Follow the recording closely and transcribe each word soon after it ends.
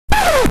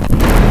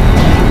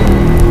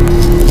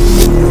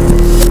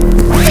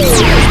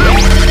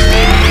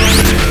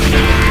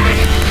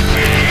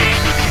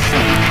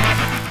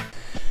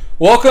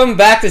Welcome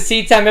back to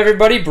Seat Time,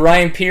 everybody.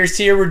 Brian Pierce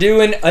here. We're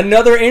doing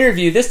another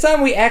interview. This time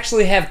we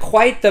actually have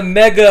quite the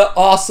mega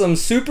awesome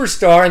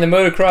superstar in the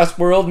motocross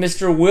world,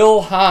 Mr.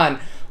 Wil Hahn.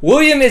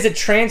 William is a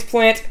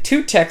transplant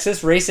to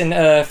Texas, racing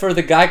for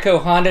the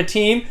Geico Honda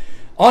team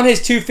on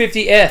his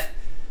 250F.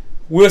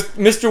 With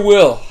Mr.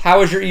 Wil,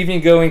 how is your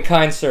evening going,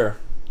 kind sir?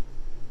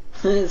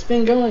 It's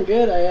been going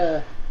good.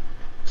 I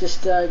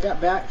just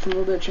got back from a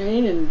little bit of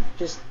training and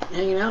just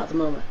hanging out at the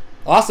moment.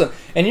 Awesome.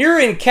 And you're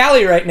in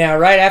Cali right now,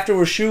 right? After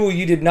Washougal,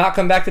 you did not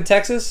come back to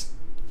Texas?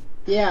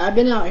 Yeah, I've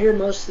been out here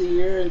most of the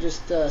year and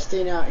just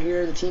staying out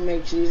here. The team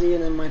makes it easy,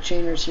 and then my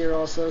trainer's here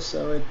also,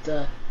 so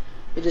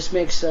it just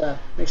makes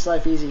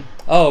life easy.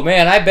 Oh,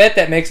 man, I bet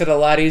that makes it a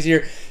lot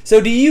easier.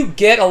 So do you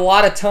get a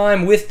lot of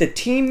time with the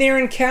team there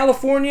in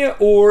California,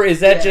 or is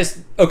that just...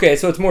 Okay,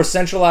 so it's more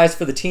centralized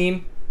for the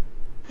team?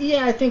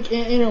 Yeah, I think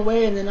in a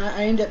way, and then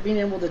I end up being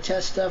able to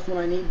test stuff when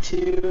I need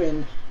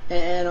to,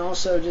 and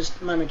also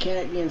just my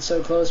mechanic being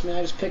so close. Man,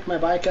 I just pick my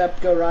bike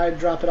up, go ride,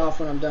 drop it off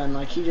when I'm done.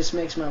 Like, he just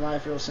makes my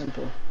life real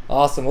simple.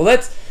 Awesome.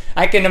 Well,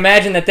 I can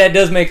imagine that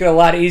does make it a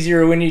lot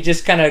easier when you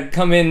just kind of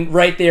come in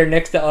right there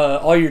next to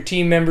all your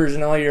team members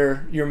and all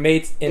your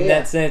mates in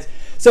that sense.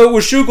 So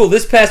Washougal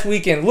this past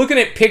weekend, looking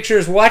at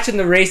pictures, watching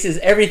the races,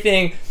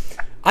 everything,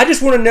 I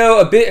just want to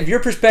know a bit of your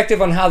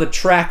perspective on how the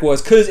track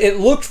was, because it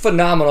looked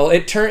phenomenal.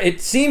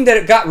 It seemed that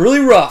it got really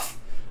rough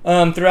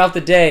throughout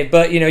the day,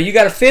 but you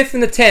got a 5th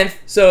and a 10th,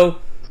 so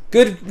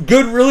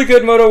really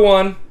good Moto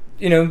 1.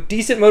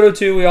 Decent Moto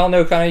 2. We all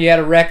know kind of you had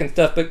a wreck and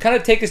stuff, but kind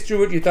of take us through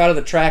what you thought of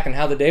the track and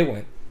how the day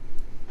went.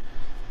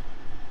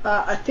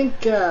 I think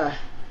the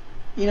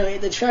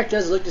track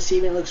does look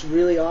deceiving. It looks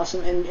really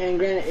awesome, and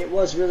granted, it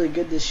was really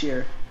good this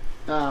year.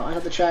 I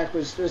thought the track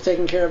was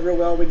taken care of real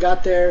well. We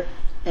got there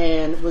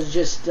and was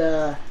just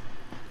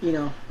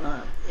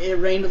it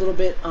rained a little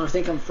bit I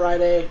think on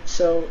Friday,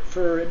 so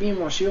for it being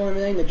Washougal and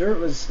everything, the dirt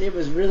was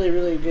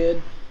really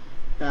good.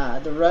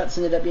 The ruts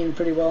ended up being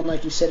pretty well, and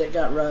like you said, it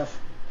got rough.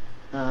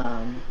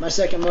 My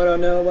second moto,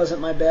 no,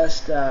 wasn't my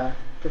best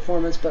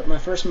performance, but my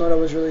first moto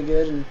was really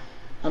good, and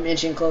I'm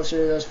inching closer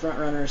to those front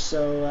runners,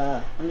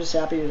 so I'm just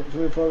happy to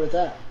report with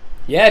that.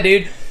 Yeah,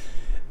 dude.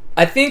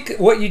 I think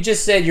what you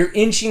just said, you're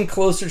inching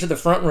closer to the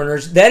front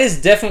runners. That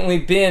has definitely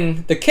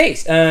been the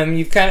case.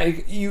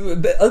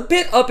 You've a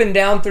bit up and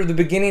down through the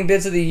beginning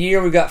bits of the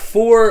year. We've got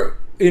four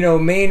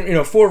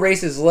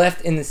races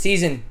left in the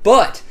season,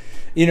 but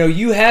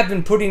you have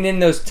been putting in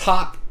those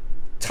top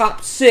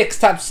 6,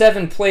 top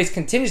 7 place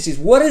contingencies.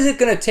 What is it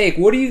going to take?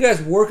 What are you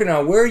guys working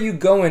on? Where are you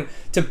going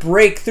to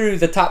break through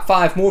the top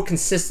 5 more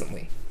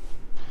consistently?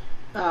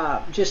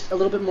 Just a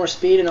little bit more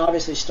speed, and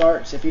obviously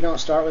starts. If you don't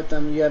start with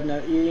them, you have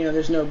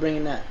there's no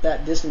bringing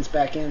that distance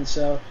back in.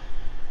 So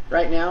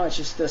right now it's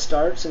just the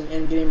starts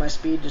and getting my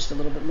speed just a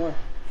little bit more.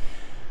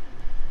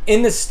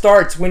 In the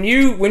starts, when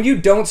you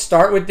don't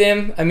start with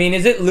them, I mean,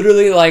 is it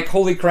literally like,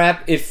 holy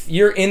crap, if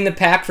you're in the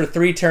pack for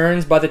 3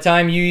 turns, by the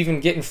time you even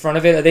get in front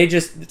of it, are they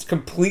just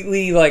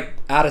completely like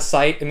out of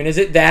sight? I mean, is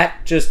it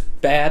that just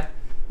bad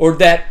or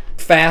that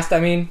fast?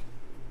 I mean,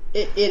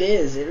 it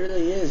is. It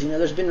really is.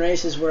 There's been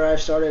races where I've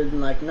started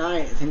in like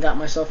 9th and got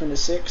myself into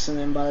 6th, and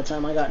then by the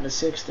time I got into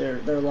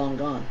 6th, they're long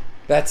gone.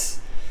 That's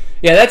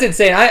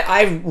insane.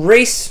 I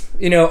race,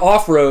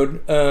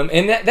 off-road,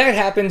 and that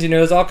happens,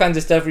 there's all kinds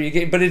of stuff where you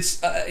get, but it's,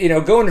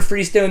 going to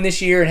Freestone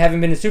this year and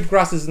having been to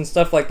Supercrosses and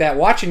stuff like that,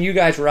 watching you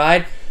guys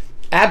ride,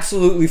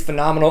 absolutely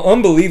phenomenal,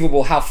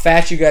 unbelievable how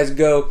fast you guys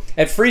go.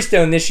 At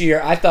Freestone this year,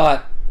 I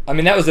thought,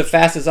 that was the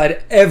fastest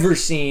I'd ever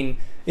seen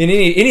in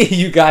any of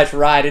you guys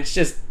ride. It's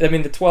just, the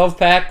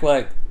 12-pack,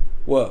 like,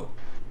 whoa,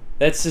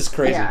 that's just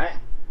crazy. Yeah,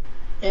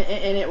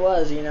 and it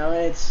was,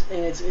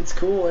 it's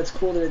cool. It's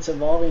cool that it's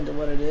evolving to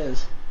what it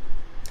is.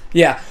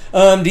 Yeah.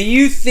 Do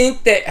you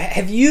think that,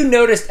 have you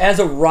noticed as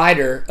a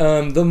rider,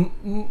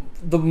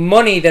 the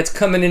money that's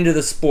coming into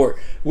the sport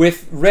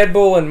with Red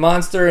Bull and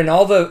Monster and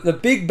all the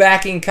big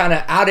backing kind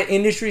of out of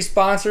industry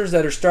sponsors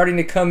that are starting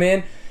to come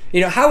in?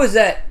 How is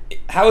that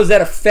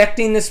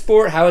affecting the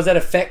sport? How is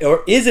that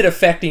or is it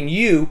affecting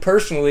you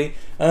personally?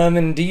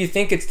 And do you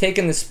think it's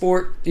taken the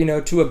sport,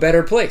 to a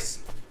better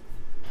place?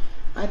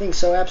 I think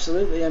so,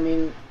 absolutely.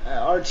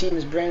 Our team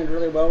is branded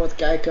really well with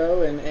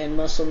Geico and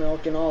Muscle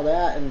Milk and all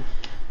that, and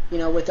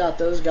without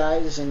those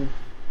guys and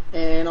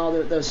all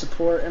the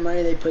support and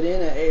money they put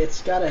in,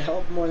 it's got to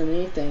help more than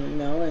anything,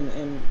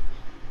 and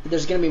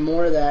there's going to be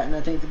more of that, and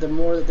I think the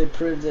more that they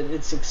prove that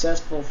it's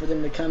successful for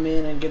them to come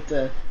in and get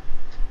the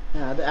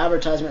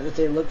advertisement that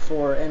they look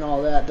for and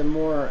all that, the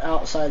more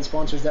outside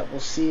sponsors that will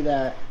see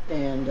that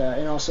and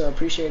also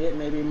appreciate it, and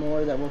maybe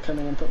more that will come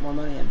in and put more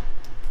money in.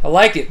 I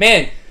like it,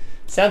 man.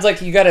 Sounds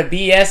like you got a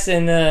BS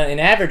in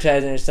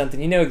advertising or something.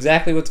 You know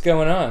exactly what's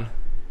going on.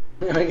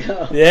 There we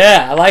go.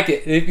 Yeah, I like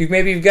it.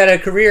 Maybe you've got a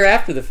career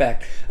after the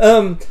fact.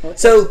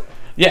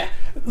 Yeah.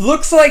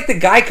 Looks like the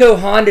Geico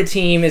Honda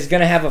team is going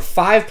to have a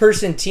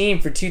 5-person team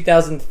for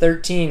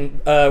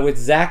 2013 with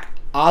Zach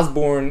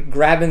Osborne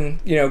grabbing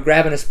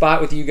a spot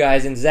with you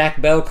guys and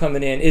Zach Bell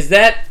coming in. Is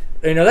that,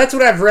 that's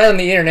what I've read on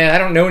the internet. I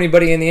don't know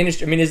anybody in the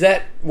industry. Is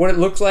that what it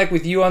looks like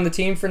with you on the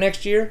team for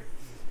next year?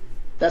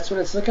 That's what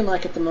it's looking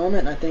like at the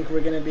moment. I think we're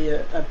going to be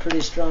a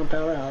pretty strong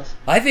powerhouse.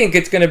 I think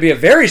it's going to be a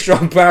very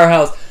strong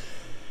powerhouse.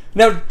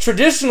 Now,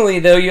 traditionally,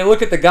 though, you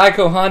look at the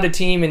Geico Honda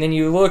team, and then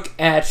you look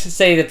at,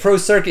 say, the Pro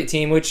Circuit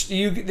team,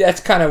 that's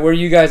kind of where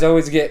you guys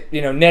always get,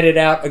 netted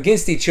out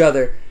against each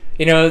other.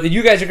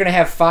 You guys are going to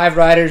have 5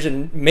 riders,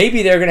 and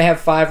maybe they're going to have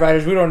 5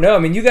 riders. We don't know. I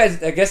mean, you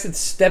guys, I guess it's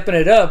stepping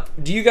it up.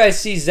 Do you guys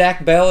see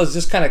Zach Bell as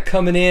just kind of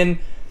coming in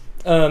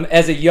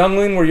as a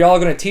youngling where y'all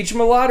going to teach him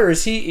a lot, or are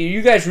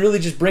you guys really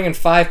just bringing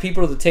 5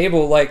 people to the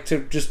table, like,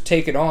 to just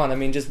take it on? I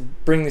mean, just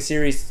bring the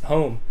series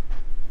home.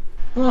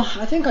 Well,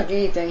 I think like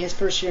anything, his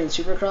first year in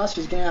Supercross,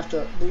 you're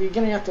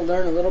gonna have to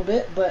learn a little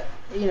bit. But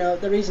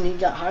the reason he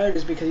got hired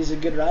is because he's a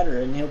good rider,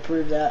 and he'll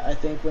prove that. I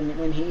think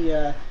when he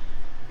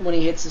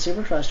hits the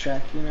Supercross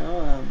track,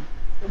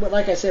 But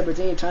like I said, with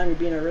any time you're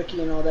being a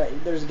rookie and all that,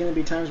 there's gonna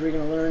be times where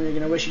you're gonna learn. You're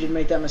gonna wish you didn't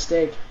make that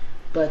mistake,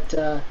 but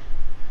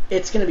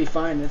it's gonna be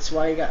fine. That's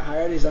why he got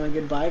hired. He's on a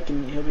good bike,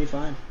 and he'll be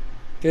fine.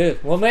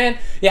 Good. Well, man,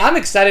 yeah, I'm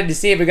excited to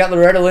see it. We got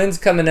Loretta Lynn's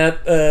coming up.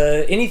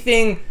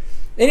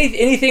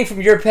 Anything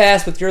from your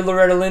past with your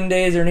Loretta Lynn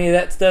days, or any of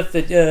that stuff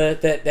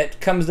that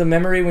comes to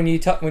memory when you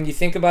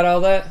think about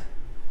all that?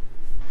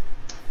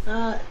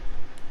 A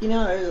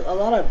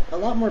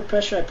lot more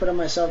pressure I put on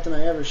myself than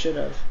I ever should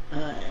have.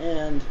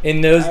 And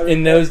in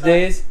those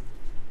days,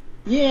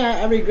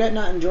 yeah, I regret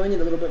not enjoying it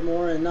a little bit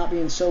more and not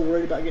being so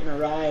worried about getting a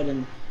ride,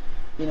 and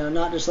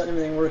not just letting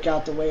everything work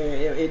out the way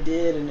it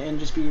did, and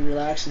just be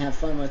relaxed and have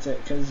fun with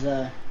it, because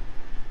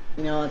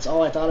it's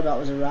all I thought about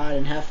was a ride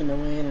and having to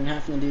win and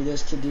having to do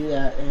this to do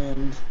that,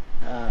 and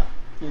I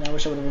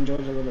wish I would have enjoyed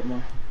it a little bit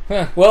more.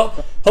 Huh.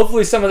 Well,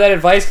 hopefully some of that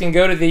advice can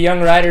go to the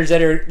young riders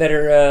that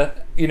are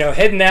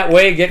heading that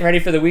way, getting ready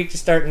for the week to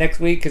start next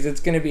week, because it's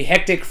going to be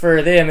hectic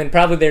for them, and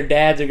probably their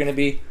dads are going to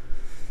be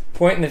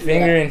pointing the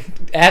finger and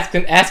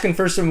asking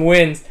for some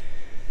wins.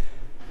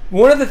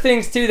 One of the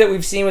things, too, that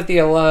we've seen with the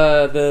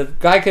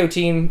Geico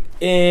team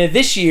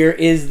this year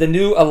is the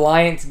new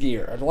Alliance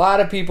gear. A lot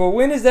of people,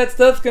 when is that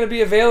stuff going to be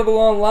available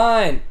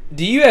online?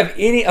 Do you have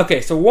any... Okay,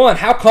 so one,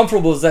 how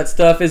comfortable is that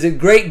stuff? Is it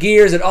great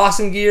gear? Is it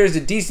awesome gear? Is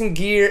it decent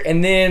gear?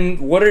 And then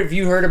what have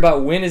you heard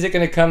about when is it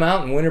going to come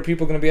out, and when are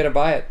people going to be able to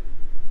buy it?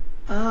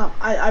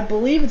 I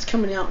believe it's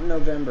coming out in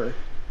November.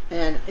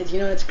 And,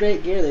 it's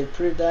great gear. They've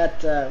proved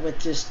that with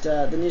just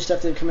the new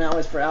stuff they've come out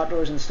with for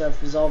outdoors and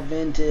stuff is all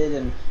vented,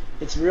 and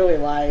it's really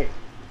light,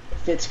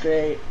 fits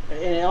great,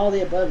 and all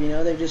the above.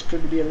 They've just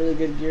proved to be a really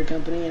good gear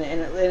company,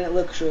 and it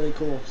looks really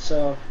cool.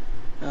 So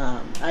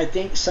I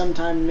think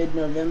sometime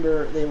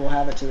mid-November they will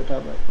have it to the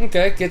public.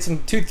 Okay, get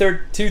some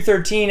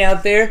 213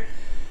 out there.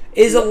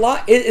 Is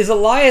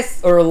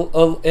Elias, or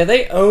are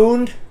they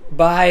owned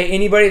by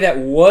anybody that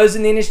was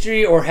in the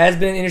industry or has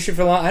been in the industry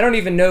for long? I don't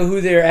even know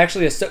who they're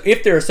actually,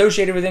 if they're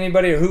associated with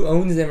anybody or who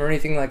owns them or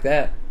anything like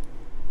that.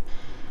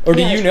 Or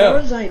do you know?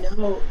 As far as I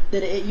know,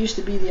 that it used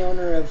to be the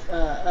owner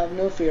of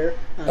No Fear.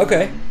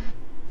 Okay.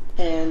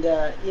 And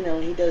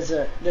he does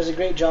a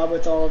great job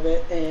with all of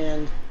it,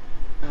 and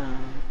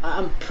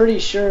I'm pretty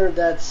sure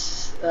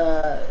that's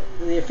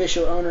the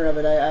official owner of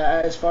it,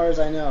 as far as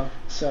I know.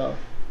 So.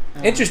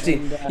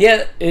 Interesting.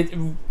 Yeah.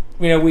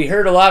 We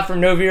heard a lot from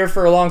No Fear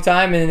for a long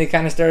time, and then they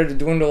kind of started to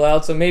dwindle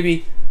out. So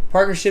maybe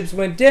partnerships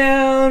went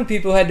down.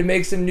 People had to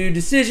make some new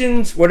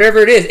decisions. Whatever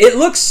it is, it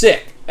looks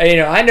sick.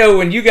 I know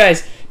when you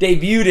guys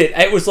debuted it,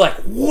 it was like,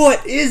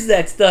 what is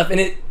that stuff? And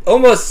it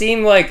almost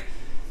seemed like,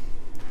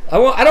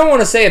 I don't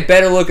want to say a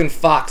better looking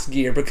Fox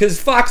gear,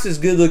 because Fox is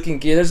good looking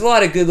gear. There's a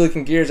lot of good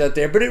looking gears out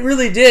there, but it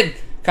really did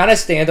kind of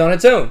stand on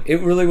its own.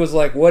 It really was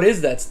like, what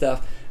is that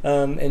stuff?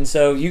 And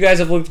so you guys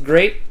have looked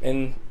great,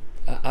 and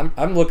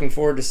I'm looking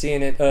forward to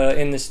seeing it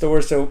in the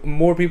store so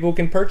more people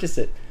can purchase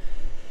it.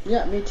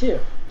 Yeah, me too.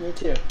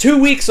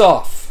 2 weeks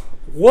off.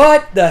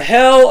 What the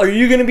hell are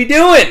you going to be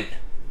doing?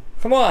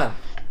 Come on.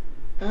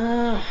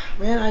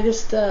 Man,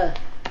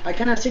 I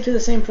kind of stick to the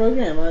same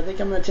program. I think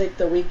I'm going to take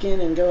the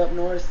weekend and go up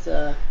north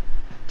to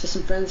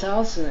some friend's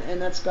house, and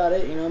that's about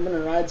it. I'm going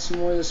to ride some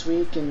more this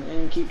week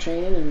and keep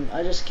training, and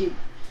I just keep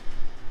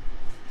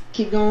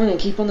going and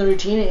keep on the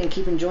routine and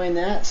keep enjoying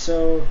that.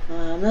 So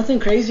nothing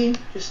crazy.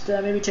 Just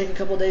maybe take a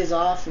couple days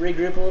off,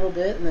 regroup a little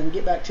bit, and then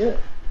get back to it.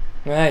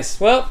 Nice.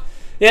 Well,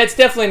 yeah, it's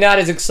definitely not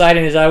as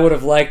exciting as I would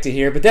have liked to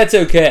hear, but that's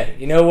okay.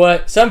 You know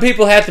what? Some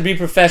people have to be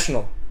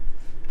professional.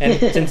 And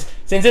since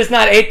it's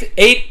not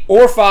 8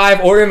 or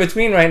 5 or in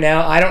between right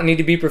now, I don't need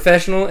to be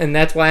professional, and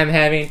that's why I'm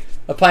having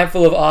a pint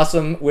full of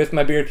awesome with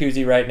my beer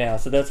koozie right now.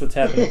 So that's what's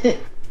happening.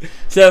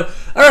 So,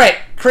 all right,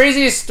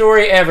 craziest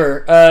story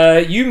ever.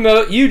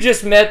 You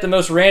just met the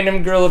most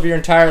random girl of your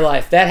entire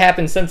life. That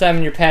happened sometime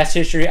in your past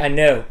history, I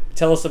know.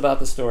 Tell us about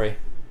the story.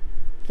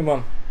 Come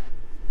on.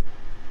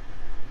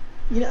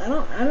 I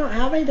don't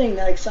have anything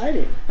that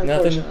exciting,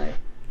 unfortunately. Nothing?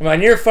 Come on,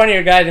 you're a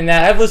funnier guy than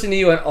that. I've listened to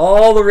you on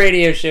all the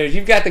radio shows.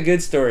 You've got the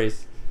good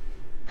stories.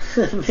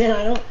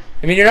 Man,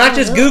 you're not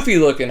just goofy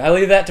looking. I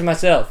leave that to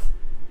myself.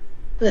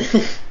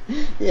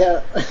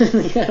 Yeah,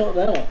 I don't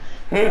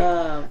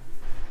know.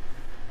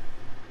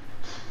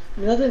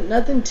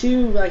 Nothing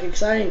too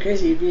exciting and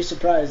crazy. You'd be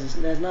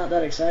surprised. It's not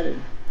that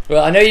exciting.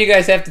 Well, I know you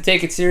guys have to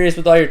take it serious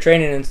with all your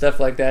training and stuff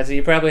like that, so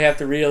you probably have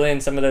to reel in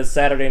some of those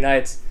Saturday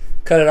nights.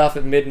 Cut it off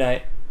at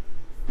midnight.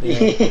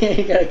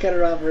 You gotta cut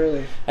it off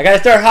early. I gotta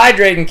start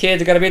hydrating, kids.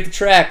 I gotta be at the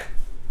track.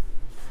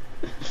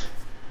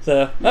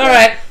 So, all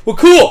right. Well,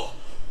 cool.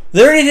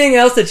 Is there anything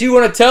else that you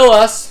want to tell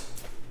us?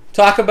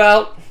 Talk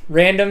about?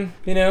 Random,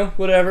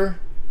 whatever.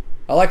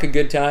 I like a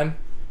good time.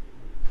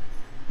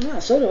 No,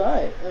 so do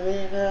I. I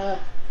mean,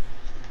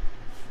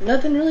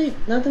 nothing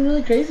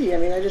really crazy. I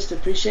mean, I just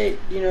appreciate,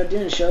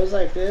 doing shows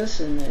like this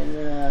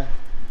and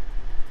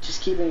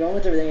just keeping going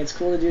with everything. It's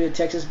cool to do a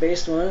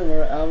Texas-based one, and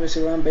where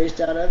I'm based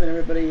out of, and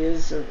everybody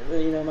is,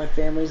 my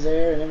family's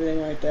there and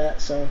everything like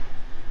that. So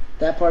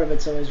that part of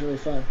it's always really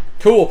fun.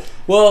 Cool.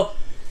 Well,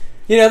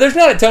 there's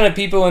not a ton of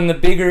people in the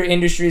bigger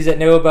industries that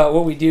know about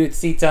what we do at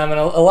Seat Time, and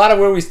a lot of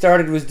where we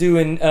started was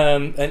doing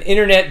an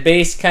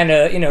internet-based kind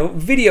of,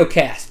 video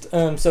cast.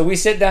 So we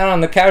sit down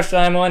on the couch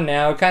that I'm on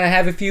now, kind of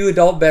have a few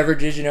adult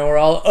beverages, we're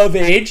all of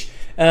age,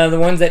 the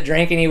ones that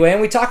drink anyway,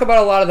 and we talk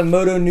about a lot of the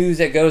moto news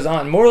that goes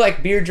on, more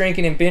like beer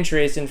drinking and bench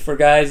racing for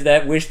guys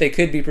that wish they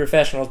could be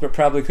professionals but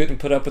probably couldn't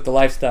put up with the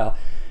lifestyle.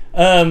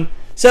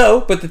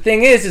 But the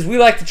thing is we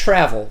like to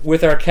travel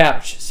with our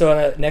couch.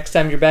 So next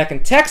time you're back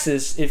in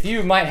Texas, if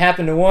you might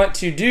happen to want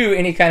to do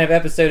any kind of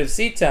episode of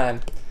Seat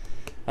Time,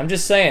 I'm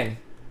just saying,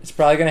 it's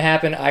probably going to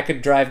happen. I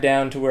could drive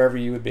down to wherever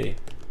you would be.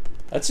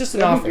 That's just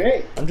an offer.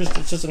 Great.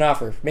 It's just an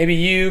offer. Maybe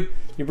you,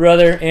 your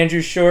brother,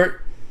 Andrew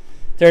Short,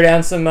 throw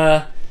down some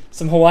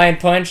Hawaiian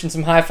punch and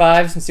some high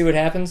fives and see what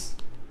happens.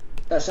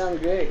 That sounds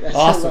great. That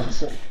awesome.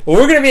 Sounds awesome. Well,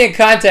 we're going to be in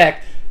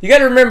contact. You got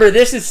to remember,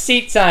 this is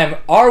Seat Time,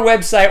 our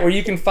website where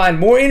you can find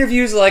more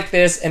interviews like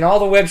this, and all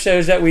the web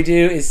shows that we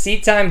do is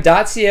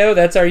seattime.co.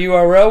 That's our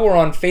URL. We're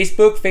on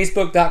Facebook,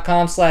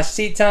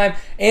 facebook.com/seattime,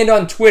 and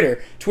on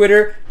Twitter,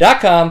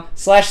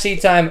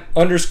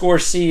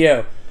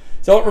 twitter.com/seattime_CO.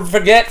 Don't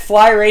forget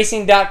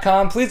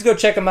flyracing.com. Please go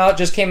check them out.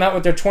 Just came out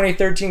with their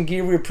 2013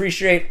 gear. We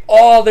appreciate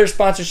all their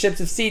sponsorships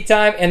of Seat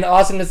Time and the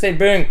awesomeness they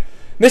bring.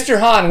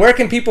 Mr. Hahn, where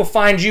can people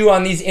find you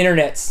on these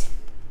internets?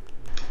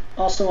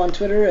 Also on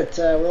Twitter at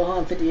Wil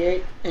Hahn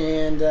 58,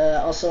 and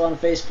also on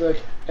Facebook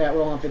at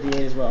Wil Hahn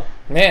 58 as well.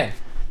 Man,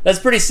 that's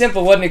pretty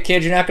simple, wasn't it,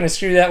 kid? You're not going to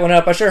screw that one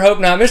up. I sure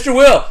hope not. Mr.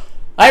 Will,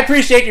 I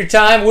appreciate your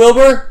time.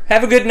 Wilbur,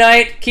 have a good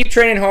night. Keep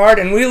training hard,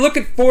 and we're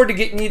looking forward to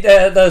getting you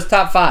those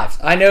top fives.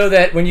 I know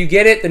that when you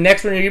get it, the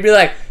next one you're going to be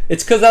like,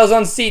 it's because I was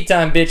on Seat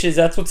Time, bitches.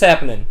 That's what's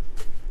happening.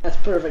 That's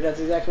perfect. That's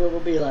exactly what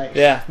we'll be like.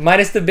 Yeah,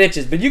 minus the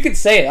bitches. But you could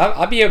say it.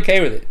 I'll be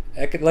okay with it.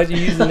 I could let you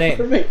use the name.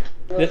 Perfect.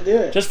 Let's do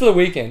it. Just for the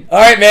weekend. All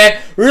right, man.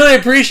 Really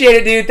appreciate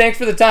it, dude. Thanks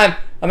for the time.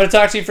 I'm going to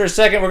talk to you for a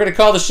second. We're going to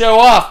call the show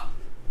off.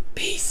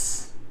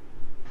 Peace.